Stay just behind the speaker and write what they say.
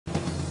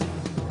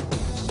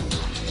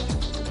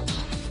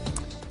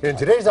In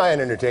today's Eye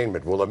on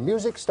Entertainment, will a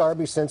music star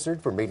be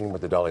censored for meeting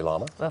with the Dalai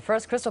Lama? Well,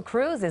 first,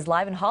 Cruz is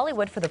live in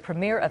Hollywood for the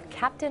premiere of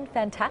Captain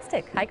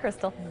Fantastic. Hi,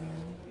 Crystal.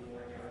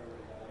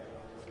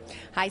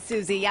 Hi,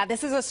 Susie. Yeah,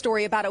 this is a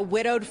story about a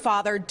widowed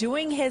father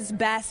doing his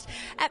best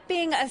at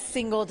being a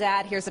single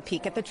dad. Here's a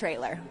peek at the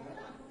trailer.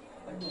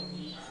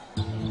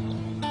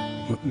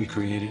 What we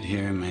created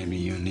here may be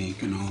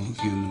unique in all of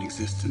human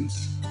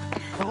existence.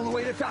 All the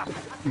way to the top.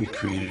 We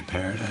created a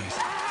paradise.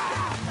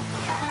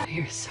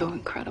 You're so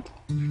incredible.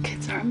 Your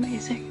kids are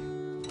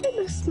amazing.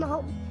 I miss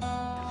Mom.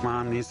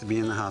 Mom needs to be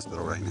in the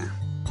hospital right now.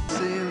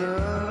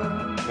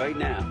 Right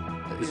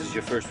now, this is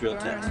your first real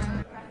test.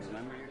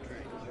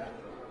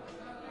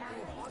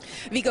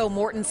 Viggo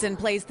Mortensen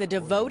plays the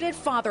devoted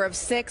father of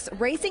 6,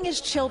 raising his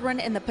children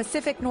in the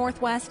Pacific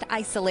Northwest.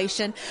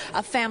 Isolation,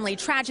 a family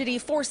tragedy,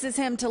 forces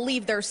him to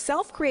leave their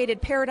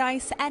self-created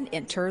paradise and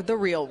enter the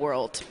real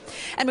world.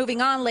 And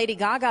moving on, Lady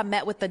Gaga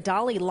met with the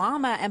Dalai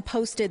Lama and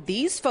posted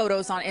these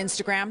photos on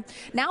Instagram.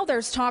 Now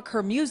there's talk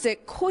her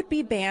music could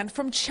be banned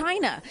from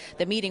China.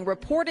 The meeting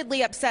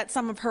reportedly upset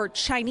some of her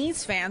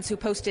Chinese fans who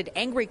posted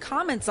angry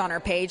comments on her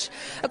page.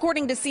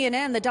 According to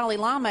CNN, the Dalai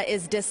Lama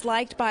is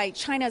disliked by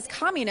China's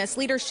communist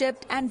leadership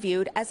and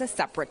viewed as a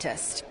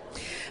separatist.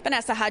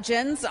 Vanessa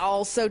Hudgens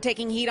also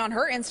taking heat on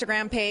her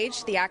Instagram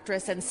page. The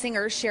actress and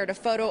singer shared a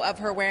photo of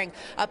her wearing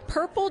a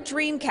purple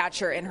dream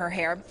catcher in her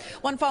hair.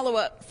 One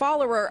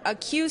follower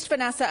accused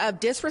Vanessa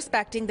of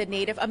disrespecting the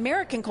Native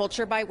American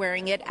culture by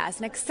wearing it as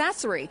an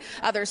accessory.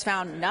 Others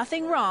found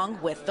nothing wrong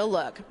with the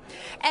look.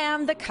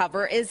 And the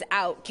cover is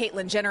out.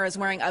 Caitlyn Jenner is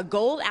wearing a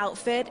gold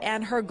outfit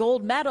and her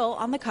gold medal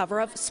on the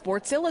cover of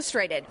Sports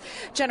Illustrated.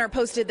 Jenner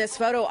posted this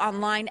photo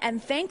online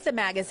and thanked the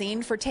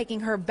magazine for taking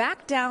her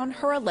back down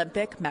her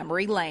Olympic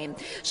memory lane.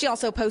 She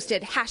also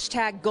posted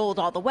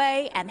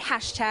 #GoldAllTheWay and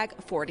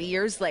 #40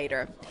 years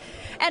later.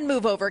 And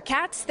move over,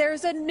 cats.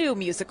 There's a new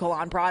musical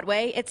on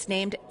Broadway. It's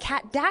named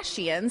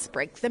Kardashians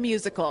Break the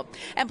Musical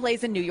and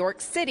plays in New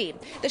York City.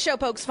 The show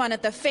pokes fun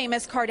at the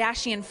famous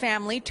Kardashian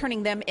family,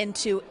 turning them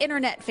into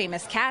internet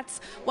famous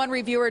cats. One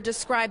reviewer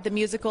described the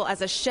musical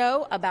as a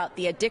show about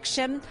the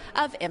addiction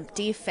of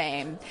empty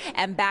fame.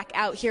 And back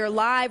out here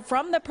live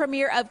from the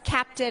premiere of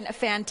Captain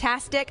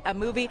Fantastic, a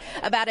movie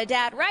about a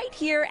dad right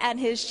here and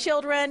his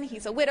children.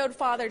 He's a widowed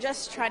father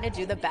just trying to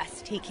do the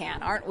best he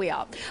can, aren't we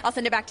all? I'll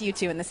send it back to you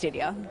two in the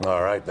studio.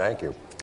 All right, thank you.